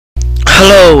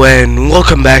Hello and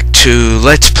welcome back to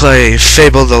Let's Play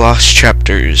Fable the Lost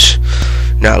Chapters.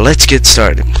 Now let's get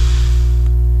started.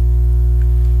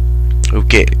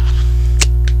 Okay.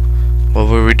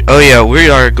 We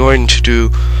are going to do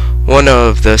one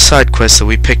of the side quests that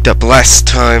we picked up last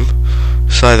time.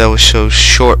 Sorry that was so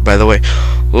short, by the way.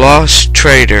 Lost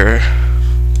Trader.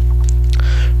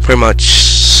 Pretty much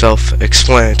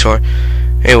self-explanatory.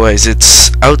 Anyways, it's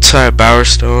outside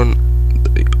Bowerstone.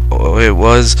 It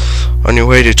was on your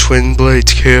way to Twin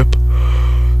Blades Camp.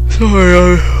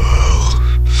 Sorry,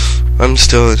 I'm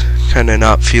still kinda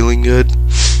not feeling good.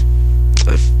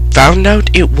 I found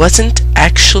out it wasn't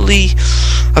actually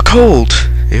a cold.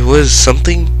 It was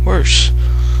something worse.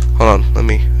 Hold on, let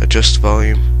me adjust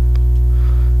volume.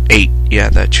 8, yeah,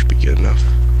 that should be good enough.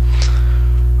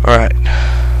 Alright.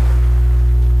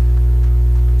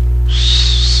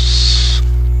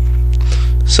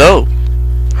 So,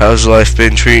 how's life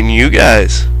been treating you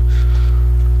guys?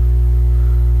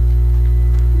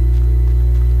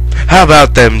 How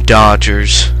about them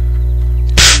Dodgers?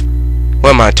 Pfft,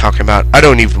 what am I talking about? I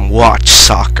don't even watch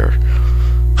soccer.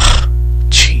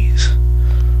 Jeez.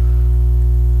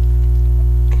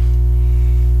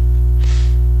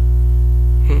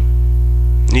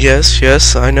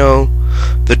 Yes, I know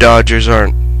the Dodgers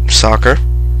aren't soccer.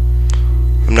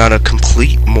 I'm not a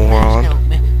complete moron.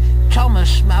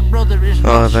 Thomas, my brother, is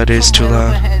that is too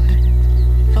loud.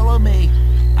 Follow me.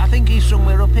 I think he's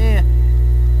somewhere up here.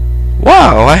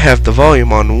 Wow, I have the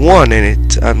volume on 1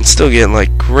 and I'm still getting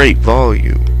like great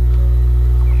volume.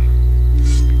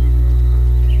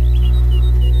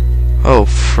 Oh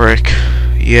frick.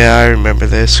 Yeah, I remember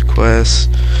this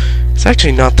quest. It's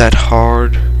actually not that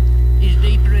hard. He's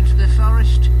deeper into the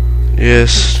forest.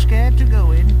 Yes. Scared to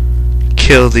go in.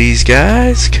 Kill these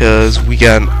guys, cause we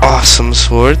got an awesome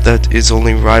sword that is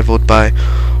only rivaled by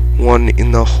one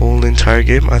in the whole entire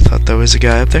game. I thought there was a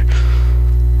guy up there.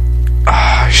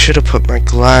 I should have put my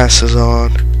glasses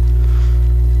on.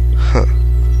 Huh.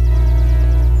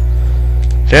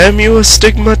 Damn you,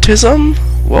 astigmatism!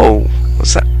 Whoa,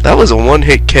 what's that? That was a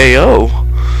one-hit KO.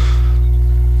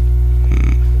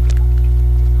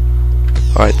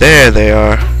 Alright, there they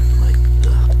are.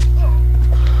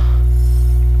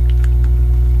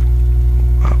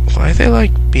 Why are they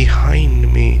like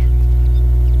behind me?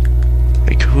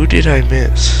 Like, who did I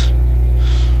miss?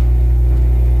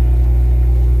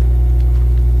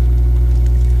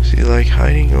 Is he like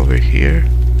hiding over here?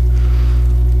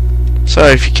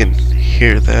 Sorry if you can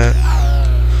hear that.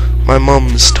 My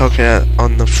mom's talking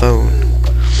on the phone.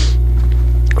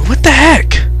 What the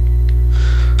heck?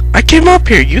 I came up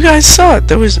here. You guys saw it.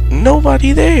 There was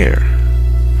nobody there.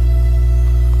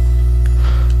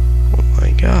 Oh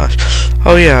my gosh.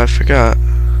 Oh yeah, I forgot.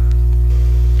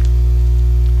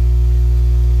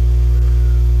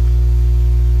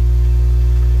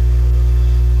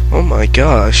 Oh my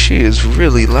gosh, she is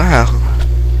really loud.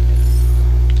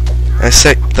 I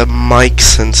set the mic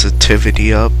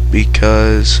sensitivity up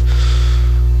because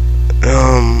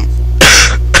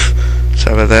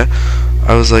sorry about that.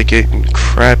 I was like getting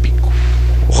crappy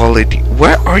quality.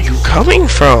 Where are you coming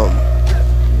from?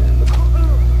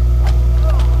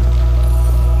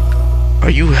 Are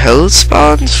you hell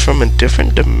spawns from a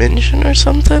different dimension or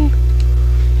something?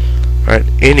 Alright,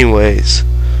 anyways,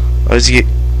 I was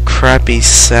getting crappy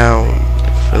sound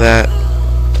for that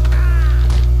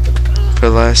for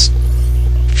the last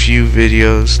few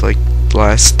videos, like the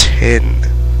last 10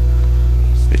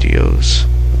 videos.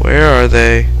 Where are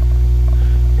they?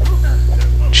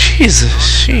 Jesus,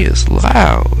 she is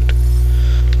loud.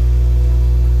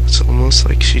 It's almost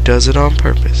like she does it on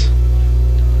purpose.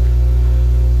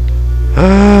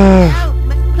 Help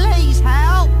me, please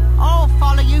help! I'll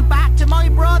follow you back to my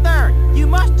brother. You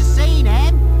must have seen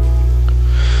him.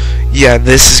 Yeah,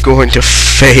 this is going to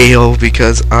fail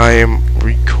because I am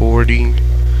recording.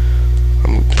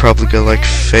 I'm probably gonna like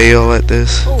fail at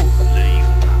this.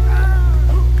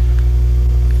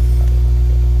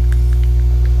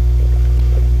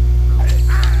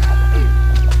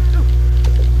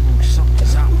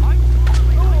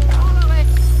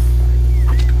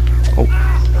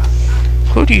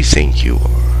 Who do you think you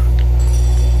are?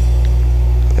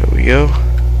 There we go.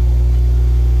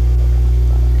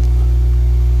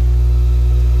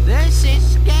 This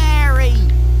is scary.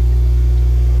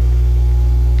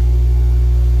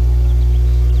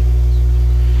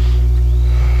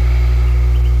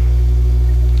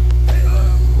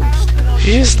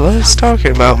 She just loves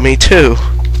talking about me too.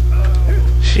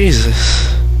 Jesus.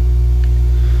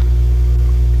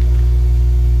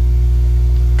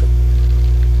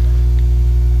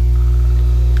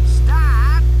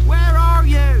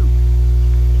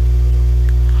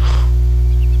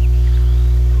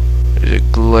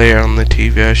 glare on the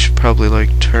TV. I should probably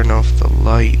like turn off the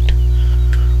light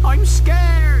I'm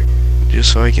scared.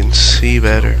 just so I can see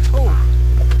better. Oh,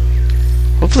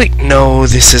 Hopefully, no,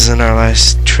 this isn't our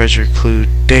last treasure clue.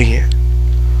 Dang it.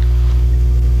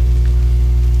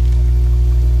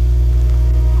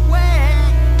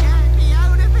 where? Get me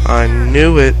out of here. I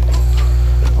knew it.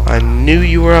 I knew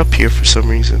you were up here for some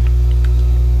reason.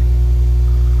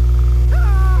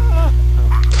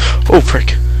 Oh,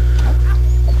 frick.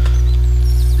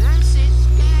 This is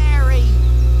scary.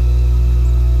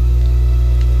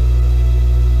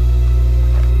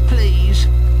 Please,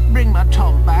 bring my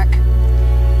Tom back.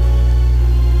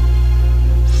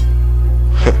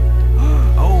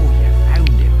 Oh, you found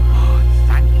him. Oh,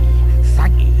 thank you,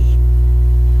 thank you.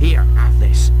 Here, have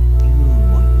this. You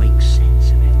might make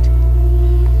sense of it.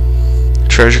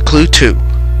 Treasure clue 2.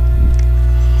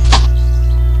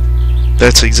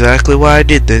 That's exactly why I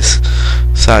did this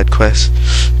side quest.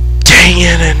 Dang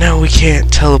it, and now we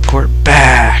can't teleport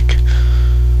back.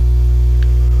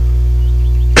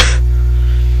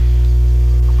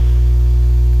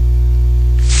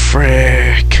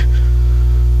 Frick.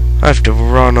 I have to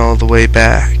run all the way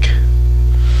back.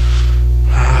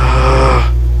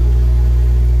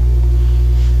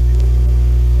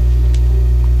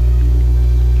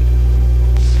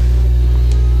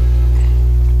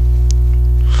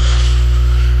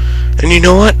 And you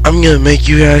know what? I'm gonna make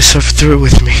you guys suffer through it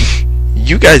with me.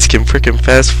 You guys can frickin'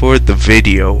 fast forward the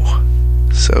video.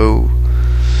 So,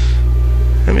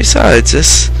 and besides,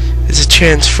 this is a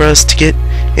chance for us to get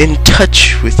in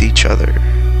touch with each other.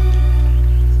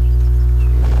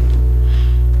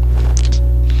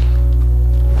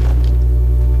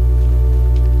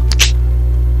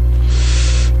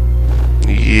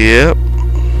 Yep.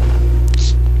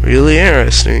 Really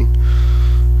interesting.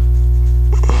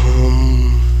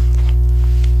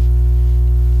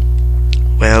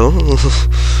 Well,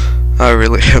 I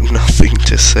really have nothing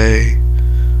to say.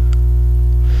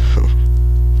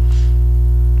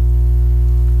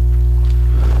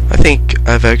 I think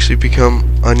I've actually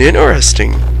become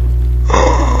uninteresting.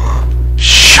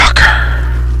 Shocker!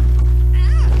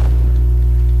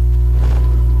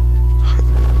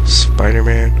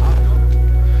 Spider-Man.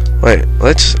 Wait,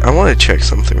 I want to check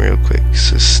something real quick.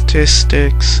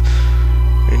 Statistics.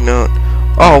 We're not.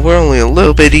 Oh, we're only a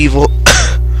little bit evil.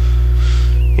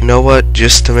 You know what?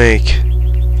 Just to make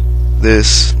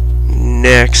this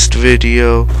next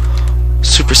video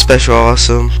super special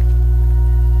awesome.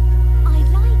 I'd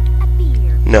like a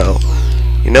beer. No.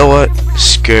 You know what?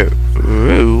 Screw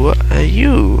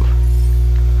you.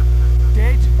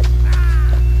 Dead?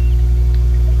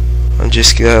 I'm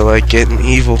just gonna like getting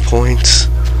evil points.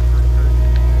 You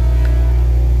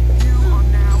are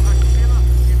now a killer.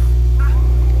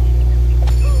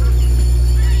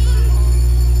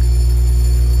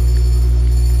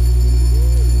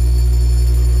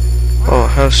 Oh,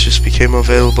 house just became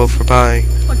available for buying.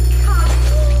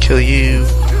 Kill you.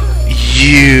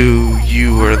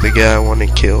 You are the guy I want to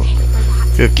kill.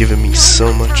 You have given me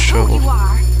so much trouble. You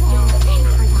are. You'll pay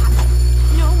for that.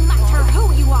 No matter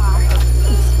who you are.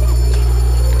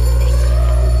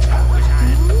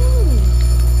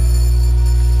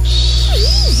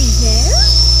 Easy there.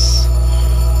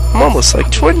 I'm almost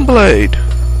like Twin Blade.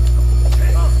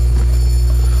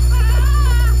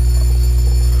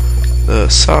 The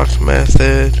sock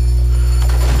method.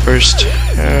 First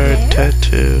hair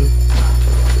tattoo.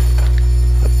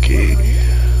 Okay.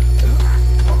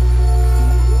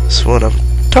 That's what I'm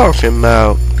talking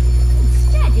about.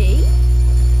 Steady.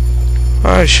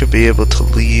 I should be able to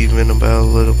leave in about a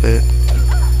little bit.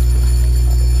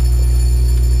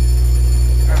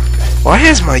 Why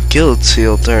is my guild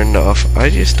seal turned off? I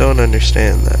just don't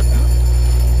understand that.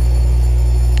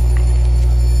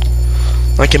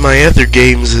 Like in my other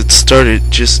games, it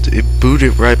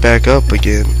booted right back up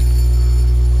again.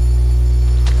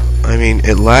 I mean,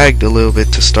 it lagged a little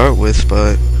bit to start with,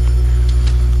 but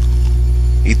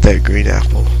eat that green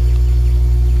apple.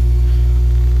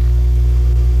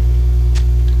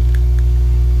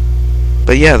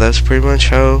 But yeah, that's pretty much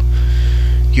how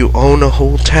you own a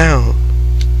whole town.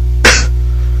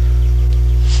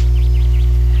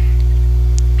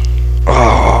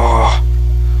 Oh,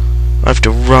 I have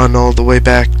to run all the way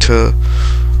back to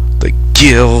the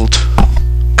guild.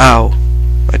 Ow,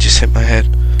 I just hit my head.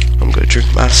 I'm gonna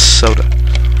drink my soda.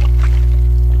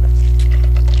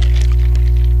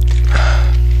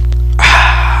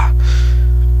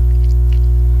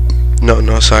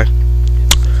 No, sorry.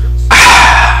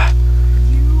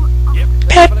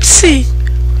 Pepsi.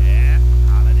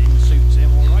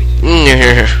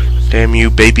 Damn you,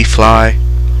 baby fly.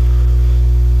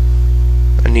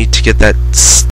 I need to get that